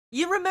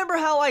You remember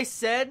how I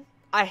said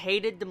I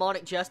hated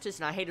Demonic Justice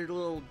and I hated a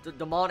little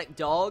demonic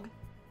dog?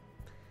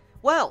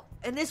 Well,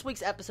 in this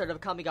week's episode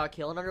of Akame got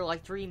killed in under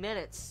like 3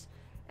 minutes,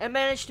 it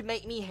managed to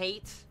make me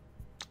hate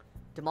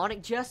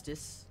Demonic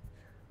Justice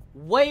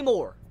way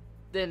more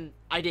than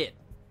I did.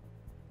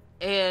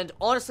 And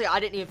honestly, I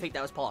didn't even think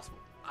that was possible.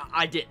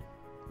 I didn't.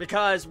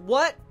 Because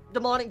what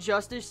Demonic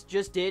Justice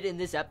just did in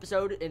this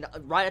episode, and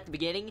right at the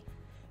beginning,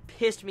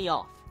 pissed me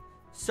off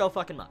so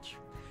fucking much.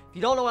 If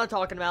you don't know what I'm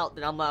talking about,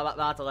 then I'm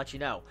about to let you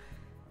know.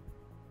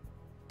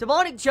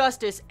 Demonic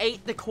Justice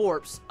ate the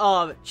corpse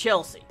of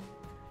Chelsea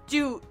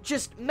to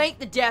just make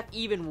the death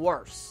even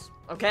worse,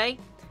 okay?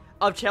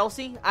 Of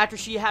Chelsea, after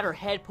she had her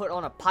head put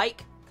on a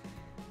pike,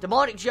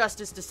 Demonic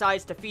Justice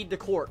decides to feed the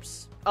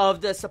corpse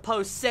of the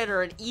supposed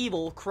sinner and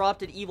evil,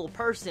 corrupted evil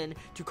person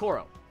to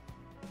Coro.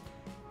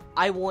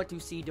 I want to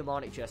see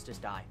Demonic Justice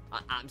die.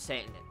 I'm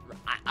saying it.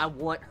 I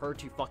want her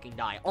to fucking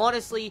die.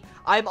 Honestly,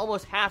 I'm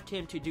almost half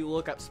tempted to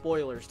look up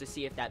spoilers to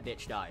see if that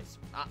bitch dies.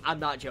 I'm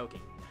not joking.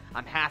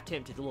 I'm half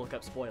tempted to look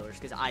up spoilers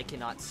because I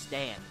cannot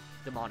stand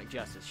Demonic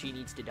Justice. She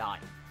needs to die.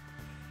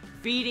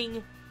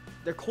 Feeding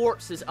the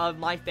corpses of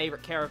my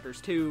favorite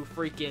characters to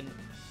freaking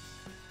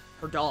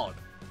her dog.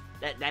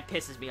 That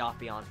pisses me off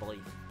beyond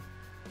belief.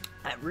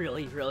 That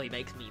really, really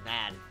makes me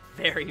mad.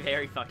 Very,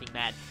 very fucking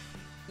mad.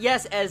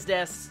 Yes,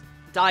 Esdes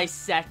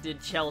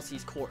dissected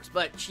Chelsea's corpse,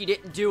 but she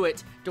didn't do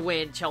it to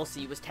when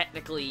Chelsea was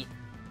technically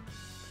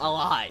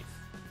alive.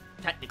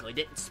 Technically,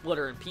 didn't split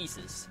her in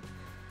pieces.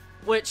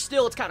 Which,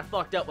 still, it's kind of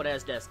fucked up what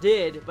Esdes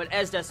did, but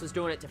Esdes was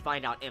doing it to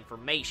find out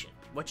information,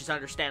 which is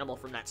understandable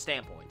from that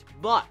standpoint.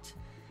 But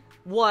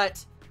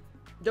what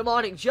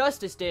Demonic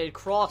Justice did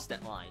crossed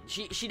that line.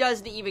 She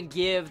doesn't even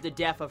give the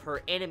death of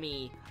her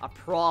enemy a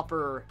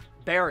proper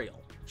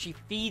burial. She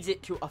feeds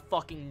it to a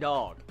fucking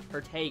dog, her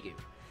Tegu.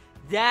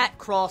 That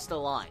crossed the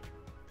line.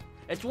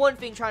 It's one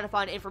thing trying to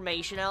find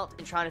information out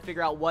and trying to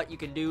figure out what you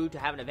can do to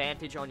have an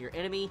advantage on your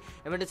enemy,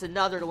 and then it's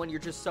another when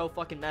you're just so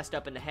fucking messed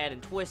up in the head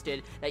and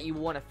twisted that you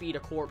want to feed a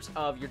corpse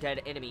of your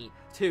dead enemy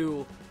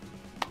to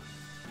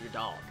your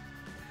dog.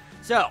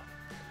 So,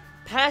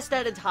 past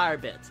that entire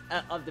bit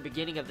of the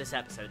beginning of this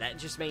episode, that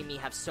just made me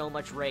have so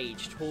much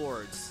rage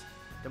towards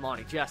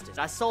Demonic Justice.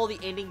 I saw the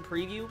ending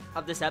preview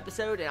of this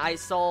episode, and I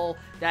saw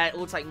that it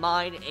looks like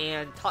mine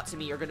and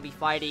Tatsumi are going to be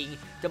fighting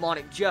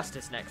Demonic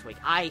Justice next week.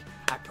 I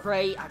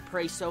pray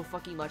so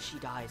fucking much she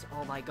dies.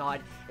 Oh my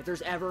god. If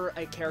there's ever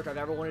a character I've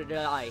ever wanted to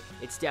die,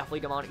 it's definitely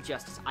Demonic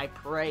Justice. I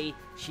pray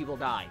she will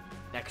die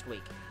next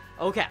week.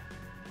 Okay.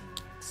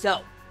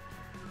 So,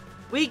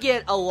 we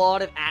get a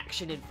lot of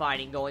action and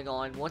fighting going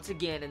on once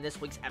again in this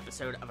week's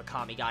episode of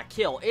Akame got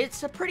killed.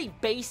 It's a pretty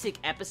basic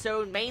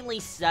episode, mainly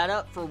set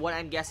up for what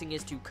I'm guessing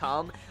is to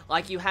come.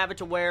 Like, you have it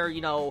to where, you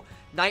know,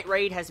 Night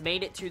Raid has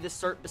made it to this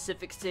certain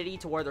specific city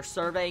to where they're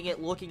surveying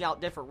it, looking out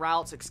different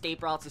routes,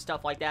 escape routes and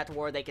stuff like that, to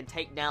where they can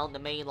take down the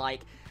main,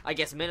 like, I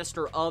guess,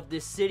 minister of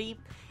this city.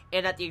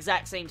 And at the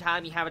exact same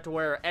time, you have it to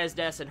where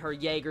Esdes and her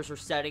Jaegers are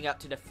setting up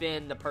to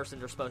defend the person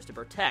they're supposed to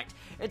protect.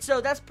 And so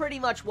that's pretty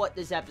much what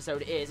this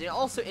episode is. It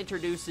also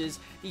introduces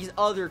these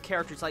other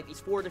characters, like these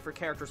 4 different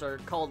characters are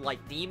called,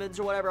 like, demons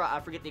or whatever.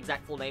 I forget the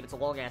exact full name. It's a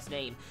long-ass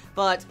name.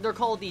 But they're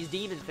called these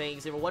demon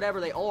things, and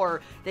whatever they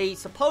are, they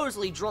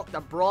supposedly drunk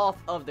the broth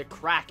of the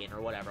Kraken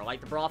or whatever.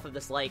 Like the broth of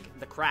this lake,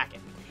 the Kraken.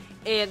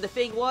 And the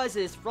thing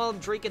is from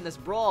drinking this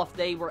broth,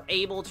 they were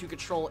able to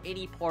control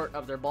any part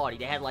of their body.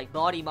 They had, like,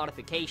 body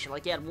modification.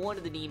 Like, you had one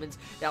of the demons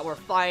that were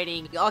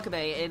fighting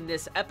Akame in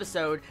this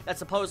episode that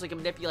supposedly can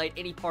manipulate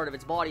any part of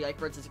its body. Like,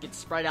 for instance, it could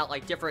spread out,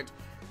 like, different...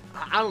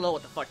 I don't know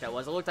what the fuck that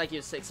was. It looked like he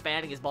was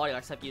expanding his body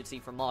like stuff you'd see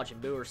from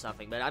Majin Buu or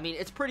something. But, I mean,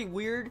 it's pretty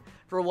weird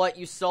for what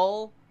you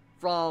saw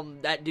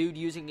from that dude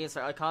using against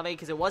Akame,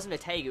 because it wasn't a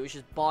Tegu, it was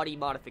just body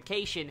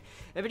modification.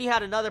 And then you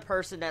had another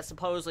person that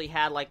supposedly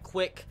had, like,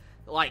 quick...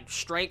 like,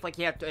 strength, like,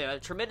 he had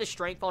tremendous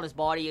strength on his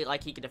body,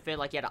 like, he could defend,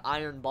 like, he had an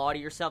iron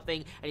body or something,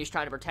 and he's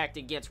trying to protect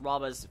against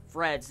Raba's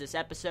Freds this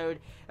episode.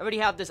 And then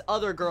you have this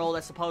other girl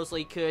that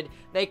supposedly could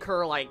make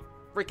her, like,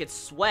 freaking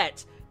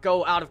sweat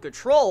go out of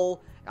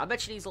control. I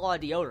bet she needs a lot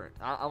of deodorant.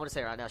 I want to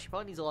say right now, she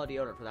probably needs a lot of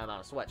deodorant for that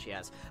amount of sweat she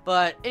has.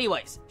 But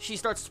anyways, she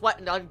starts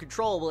sweating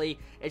uncontrollably,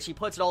 and she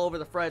puts it all over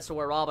the Freds to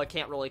where Raba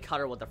can't really cut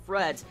her with the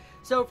Freds.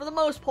 So for the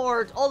most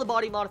part, all the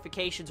body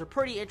modifications are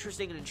pretty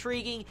interesting and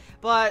intriguing,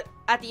 but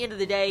at the end of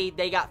the day,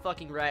 they got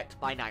fucking wrecked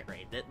by Night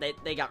Raid.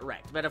 They got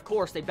wrecked. But of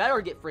course, they better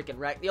get freaking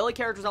wrecked. The only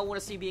characters I want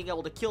to see being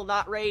able to kill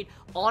Night Raid,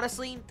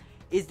 honestly,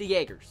 is the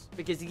Jaegers.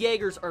 Because the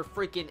Jaegers are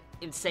freaking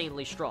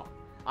insanely strong.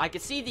 I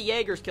could see the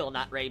Jaegers kill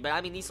Night Raid, but I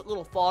mean, these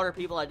little fodder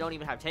people that don't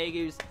even have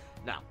Tegus,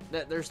 no,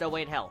 there's no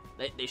way in hell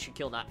they should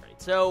kill Night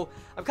Raid. So,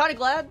 I'm kind of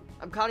glad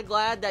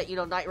that, you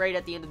know, Night Raid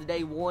at the end of the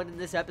day won in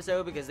this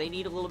episode, because they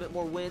need a little bit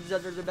more wins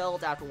under the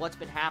belt after what's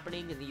been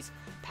happening in these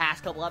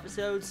past couple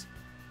episodes.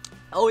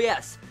 Oh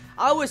yes,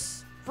 I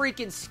was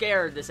freaking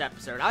scared this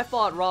episode. I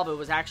thought Raba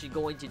was actually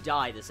going to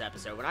die this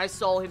episode. When I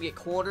saw him get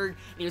cornered,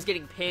 and he was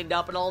getting pinned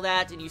up and all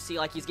that, and you see,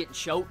 like, he's getting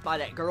choked by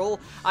that girl,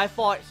 I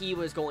thought he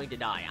was going to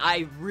die.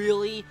 I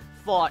really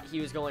thought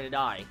he was going to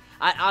die.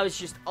 I was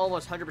just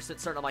almost 100%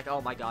 certain. I'm like,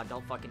 oh my god,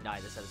 don't fucking die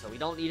this episode. We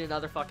don't need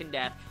another fucking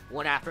death,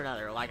 one after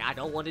another. Like, I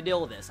don't want to deal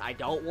with this. I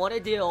don't want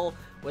to deal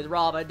with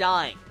Raba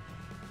dying.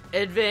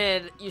 And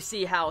then you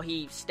see how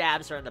he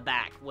stabs her in the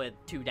back with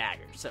 2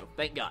 daggers. So,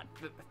 thank God.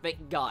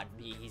 Thank God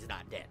he's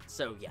not dead.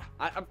 So, yeah,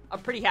 I'm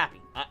pretty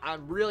happy.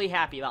 I'm really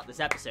happy about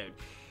this episode.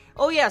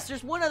 Oh, yes,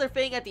 there's one other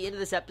thing at the end of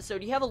this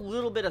episode. You have a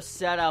little bit of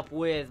setup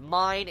with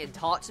Mine and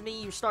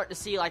Tatsumi. You're starting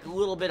to see, like, a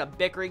little bit of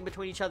bickering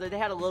between each other. They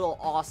had a little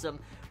awesome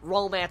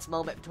romance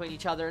moment between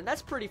each other, and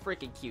that's pretty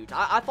freaking cute.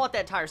 I thought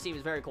that entire scene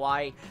was very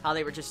kawaii, how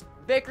they were just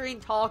bickering,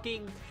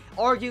 talking,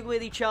 arguing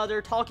with each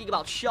other, talking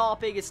about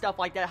shopping and stuff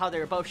like that, how they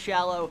were both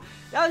shallow.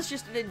 That was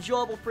just an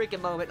enjoyable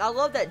freaking moment. And I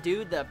love that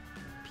dude, the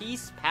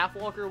Peace,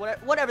 Pathwalker,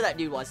 whatever that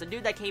dude was, the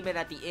dude that came in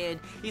at the end,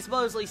 he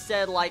supposedly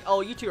said, like,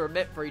 oh, you two are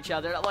meant for each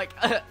other, and I'm like,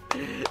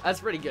 that's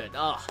pretty good.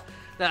 Oh,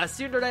 now,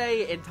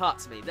 Tsundere and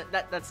Tatsumi,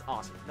 that's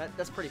awesome.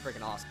 That's pretty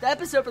freaking awesome. The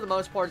episode, for the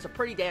most part, is a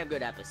pretty damn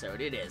good episode.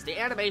 It is. The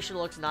animation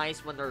looks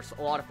nice when there's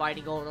a lot of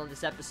fighting going on in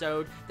this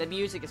episode. The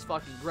music is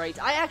fucking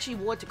great. I actually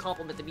want to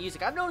compliment the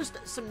music. I've noticed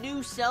some new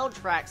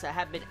soundtracks that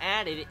have been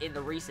added in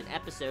the recent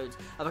episodes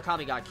of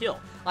Akame ga Kill.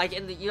 Like,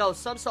 in the, you know,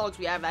 some songs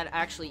we haven't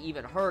actually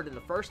even heard in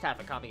the first half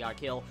of Akame ga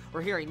Kill.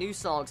 We're hearing new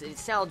songs, and it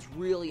sounds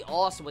really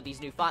awesome with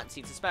these new fighting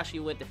scenes, especially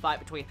with the fight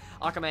between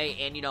Akame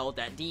and, you know,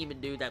 that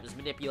demon dude that was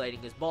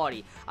manipulating his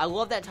body. I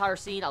love that entire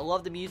scene. I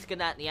love the music in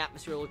that, and the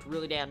atmosphere looked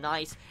really damn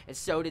nice, and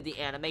so did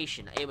the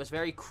animation. It was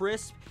very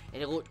crisp,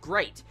 and it looked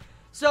great.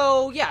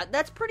 So, yeah,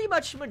 that's pretty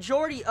much the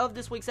majority of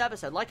this week's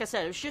episode. Like I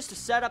said, it was just a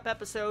setup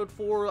episode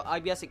for,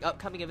 I'm guessing,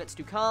 upcoming events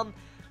to come.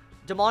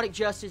 Demonic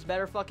Justice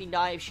better fucking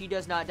die. If she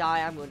does not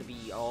die, I'm going to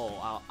be,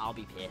 I'll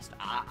be pissed.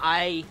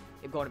 I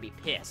am going to be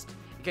pissed.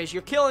 Because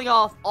you're killing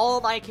off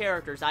all my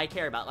characters I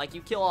care about. Like,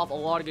 you kill off a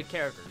lot of good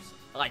characters.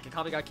 Like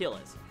Akame ga Kill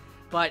is.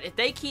 But if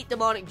they keep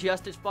Demonic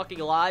Justice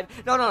fucking alive...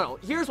 No.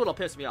 Here's what'll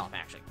piss me off,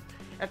 actually.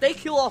 If they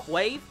kill off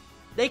Wave,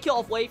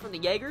 from the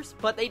Jaegers,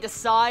 but they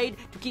decide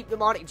to keep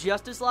Demonic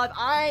Justice alive,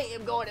 I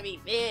am going to be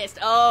pissed.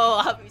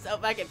 Oh, I'll be so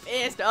fucking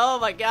pissed. Oh,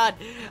 my God.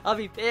 I'll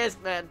be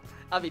pissed, man.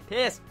 I'll be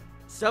pissed.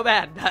 So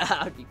bad.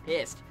 I'll be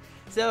pissed.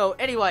 So,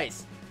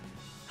 anyways.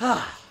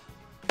 A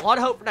lot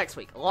of hope for next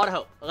week. A lot of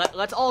hope.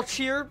 Let's all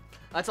cheer.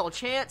 Let's all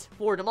chant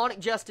for Demonic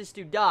Justice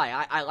to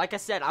die. Like I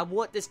said, I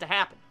want this to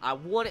happen. I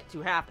want it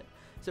to happen.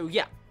 So,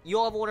 yeah, you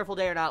all have a wonderful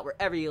day or night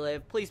wherever you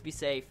live. Please be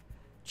safe.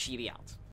 Chibi out.